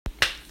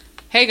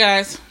Hey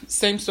guys,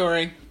 same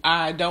story.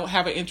 I don't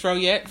have an intro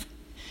yet,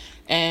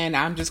 and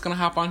I'm just going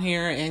to hop on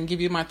here and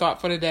give you my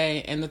thought for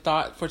today. And the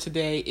thought for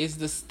today is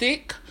the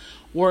stick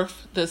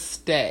worth the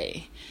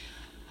stay.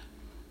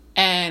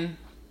 And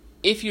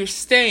if you're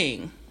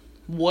staying,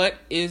 what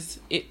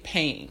is it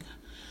paying?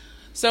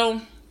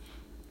 So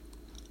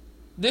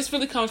this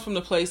really comes from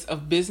the place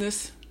of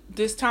business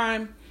this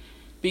time,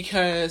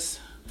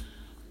 because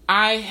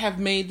I have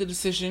made the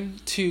decision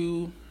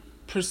to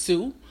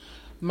pursue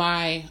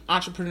my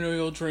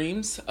entrepreneurial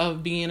dreams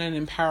of being an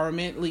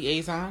empowerment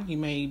liaison. You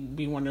may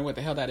be wondering what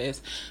the hell that is.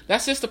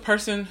 That's just a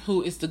person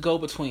who is the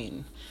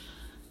go-between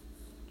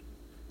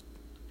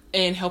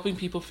and helping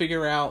people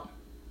figure out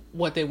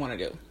what they want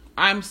to do.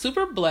 I'm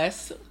super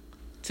blessed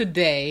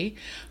today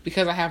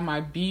because I have my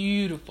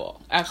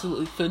beautiful,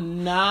 absolutely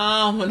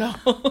phenomenal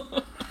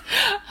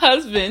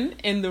husband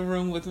in the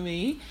room with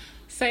me.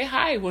 Say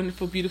hi,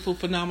 wonderful, beautiful,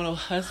 phenomenal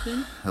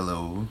husband.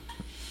 Hello.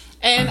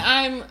 And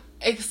I'm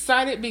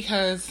excited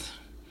because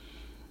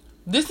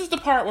this is the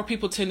part where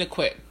people tend to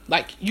quit.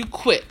 Like, you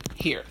quit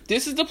here.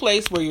 This is the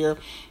place where you're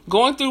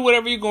going through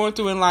whatever you're going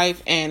through in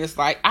life, and it's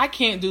like, I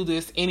can't do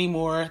this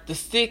anymore. The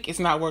stick is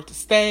not worth the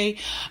stay.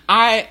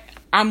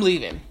 I'm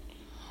leaving.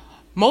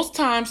 Most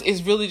times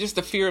it's really just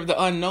the fear of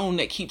the unknown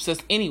that keeps us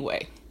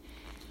anyway.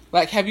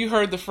 Like, have you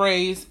heard the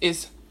phrase,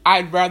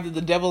 I'd rather the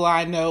devil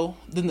I know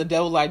than the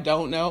devil I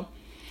don't know?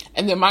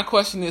 And then my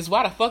question is,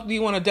 why the fuck do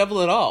you want a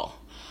devil at all?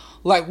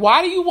 Like,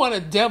 why do you want a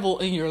devil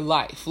in your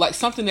life? Like,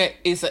 something that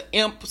is an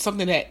imp,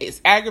 something that is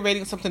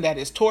aggravating, something that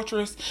is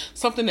torturous,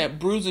 something that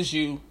bruises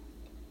you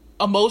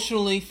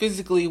emotionally,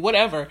 physically,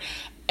 whatever.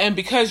 And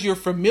because you're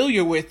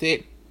familiar with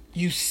it,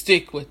 you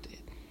stick with it.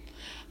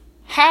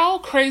 How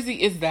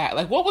crazy is that?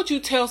 Like, what would you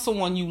tell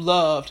someone you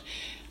loved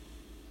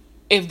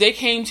if they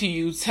came to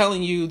you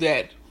telling you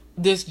that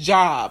this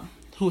job,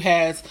 who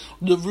has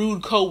the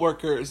rude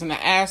coworkers and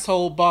the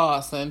asshole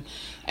boss, and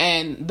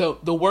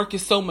the work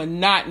is so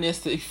monotonous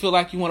that you feel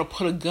like you want to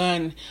put a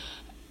gun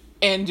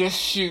and just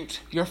shoot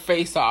your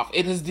face off?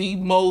 It is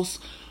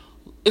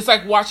it's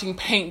like watching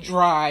paint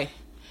dry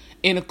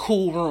in a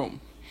cool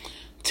room,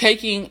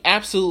 taking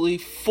absolutely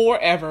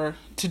forever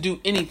to do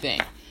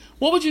anything.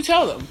 What would you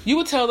tell them? You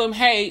would tell them,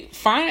 hey,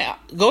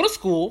 go to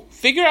school,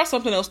 figure out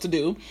something else to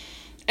do,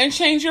 and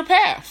change your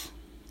path.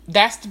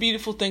 That's the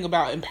beautiful thing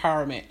about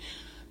empowerment.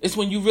 It's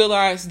when you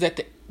realize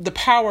that the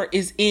power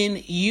is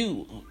in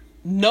you.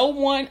 No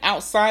one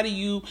outside of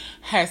you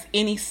has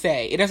any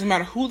say. It doesn't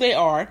matter who they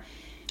are.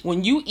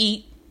 When you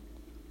eat,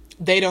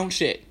 they don't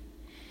shit.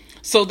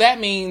 So that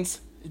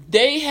means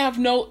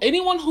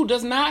anyone who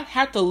does not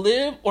have to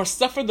live or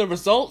suffer the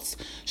results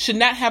should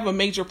not have a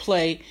major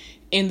play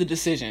in the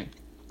decision.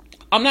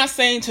 I'm not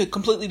saying to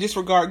completely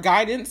disregard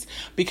guidance,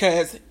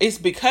 because it's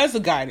because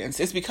of guidance.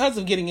 It's because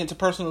of getting into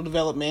personal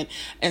development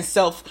and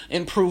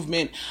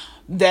self-improvement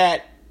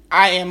that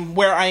I am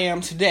where I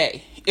am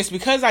today. It's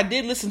because I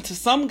did listen to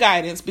some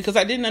guidance, because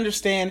I didn't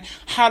understand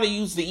how to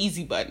use the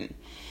easy button.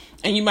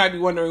 And you might be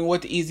wondering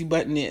what the easy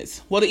button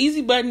is. Well, the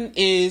easy button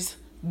is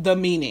the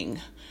meaning.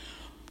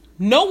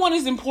 No one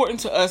is important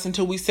to us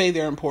until we say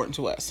they're important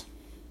to us.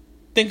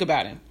 Think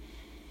about it.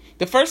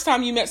 The first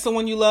time you met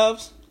someone you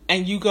loved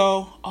and you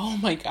go, oh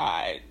my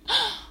God,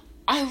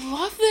 I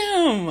love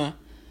them.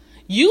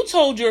 You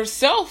told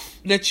yourself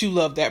that you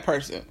loved that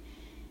person.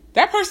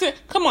 That person,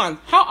 come on,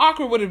 how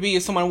awkward would it be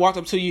if someone walked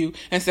up to you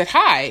and said,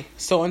 hi,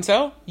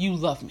 so-and-so, you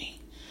love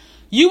me?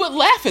 You would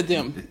laugh at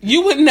them.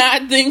 You would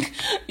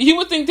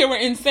think they were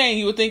insane.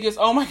 You would think it's,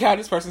 oh my God,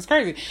 this person's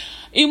crazy.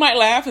 You might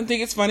laugh and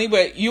think it's funny,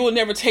 but you will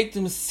never take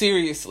them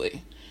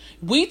seriously.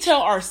 We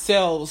tell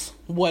ourselves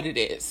what it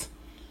is.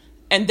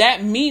 And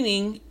that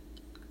meaning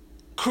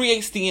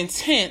creates the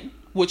intent,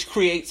 which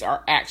creates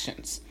our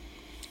actions.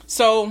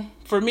 So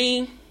for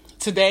me,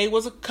 today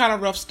was a kind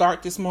of rough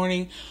start this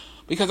morning,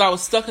 because I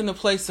was stuck in the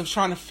place of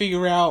trying to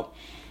figure out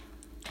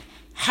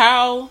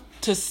how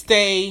to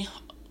stay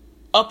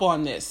up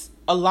on this,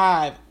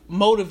 alive,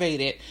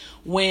 motivated,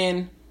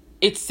 when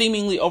it's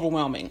seemingly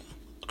overwhelming.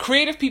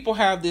 Creative people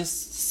have this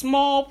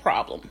small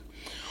problem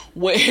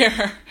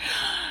where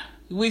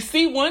we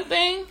see one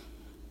thing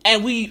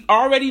and we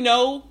already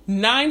know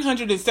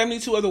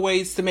 972 other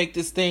ways to make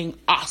this thing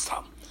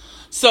awesome.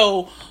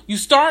 So you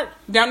start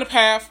down the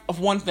path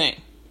of one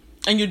thing,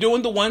 and you're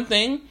doing the one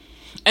thing,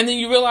 and then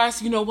you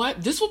realize, you know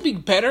what? This would be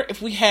better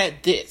if we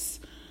had this.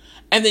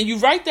 And then you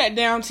write that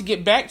down to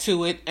get back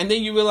to it. And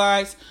then you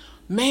realize,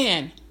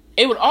 man,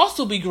 it would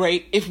also be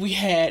great if we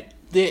had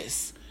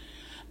this.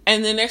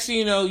 And then next thing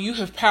you know, you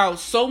have piled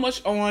so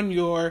much on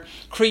your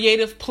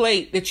creative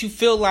plate that you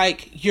feel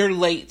like you're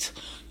late.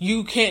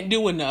 You can't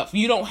do enough.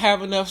 You don't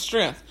have enough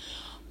strength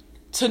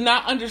to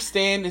not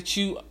understand that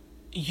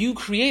you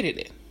created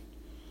it.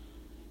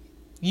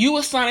 You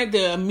assigned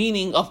the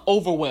meaning of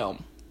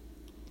overwhelm.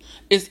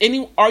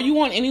 Are you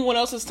on anyone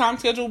else's time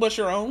schedule but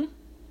your own?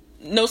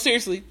 No,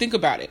 seriously, think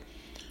about it.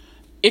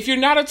 If you're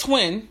not a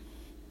twin,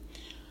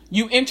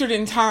 you entered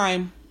in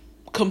time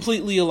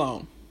completely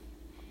alone.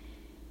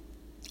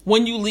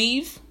 When you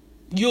leave,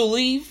 you'll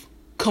leave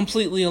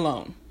completely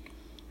alone.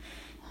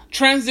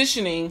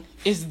 Transitioning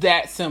is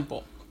that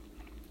simple.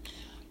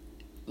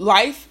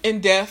 Life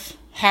and death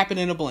happen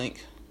in a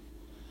blink.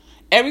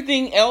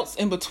 Everything else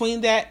in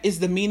between that is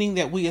the meaning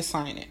that we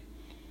assign it.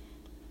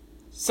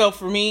 So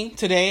for me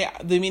today,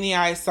 the meaning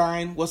I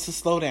assigned was to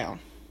slow down.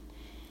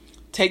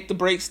 Take the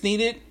breaks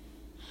needed.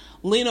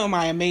 Lean on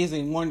my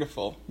amazing,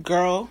 wonderful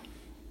girl,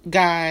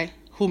 guy,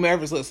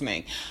 whomever's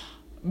listening,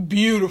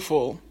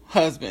 beautiful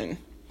husband.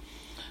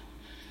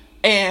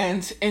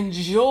 And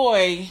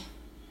enjoy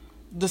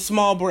the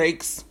small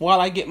breaks while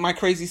I get my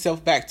crazy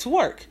self back to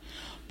work.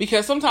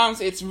 Because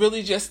sometimes it's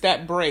really just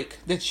that break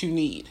that you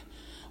need.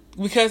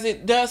 Because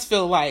it does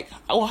feel like,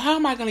 well, how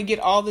am I going to get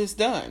all this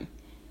done?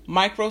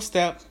 Micro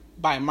step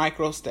by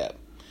micro step.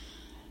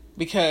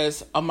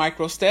 Because a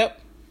micro step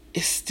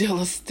is still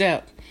a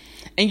step.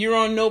 And you're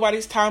on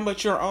nobody's time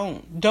but your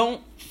own.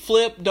 Don't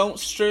flip, don't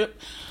strip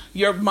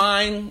your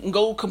mind,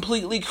 go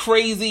completely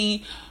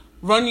crazy,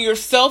 run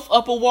yourself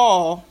up a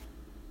wall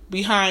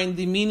behind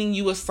the meaning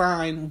you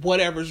assign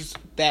whatever's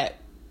that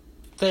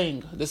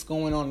thing that's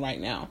going on right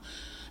now.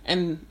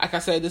 And like I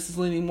said, this is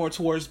leaning more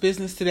towards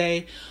business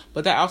today,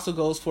 but that also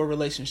goes for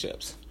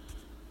relationships.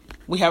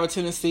 We have a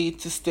tendency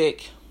to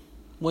stick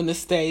when the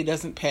stay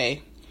doesn't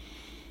pay.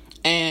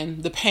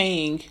 And the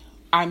paying,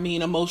 I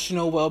mean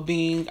emotional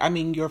well-being, I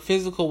mean your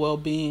physical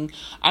well-being,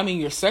 I mean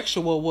your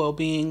sexual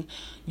well-being,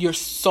 your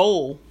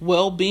soul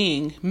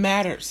well-being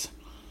matters.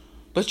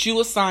 But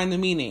you assign the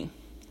meaning.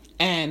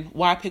 And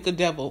why pick a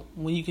devil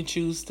when you can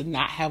choose to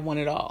not have one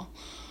at all?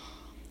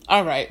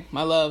 All right,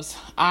 my loves,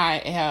 I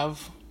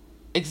have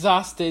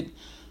exhausted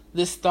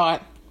this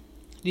thought.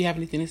 Do you have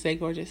anything to say,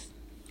 gorgeous?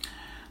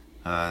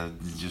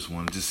 Just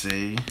wanted to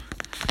say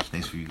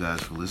thanks for you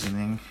guys for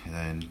listening,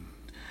 and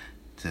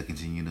to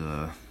continue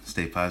to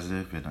stay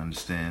positive and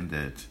understand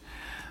that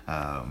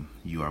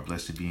you are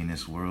blessed to be in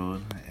this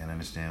world, and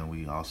understand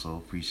we also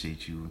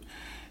appreciate you,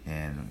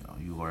 and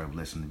you are a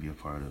blessing to be a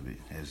part of it,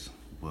 as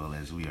well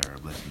as we are a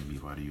blessing to be a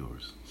part of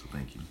yours. So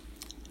thank you.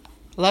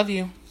 Love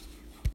you.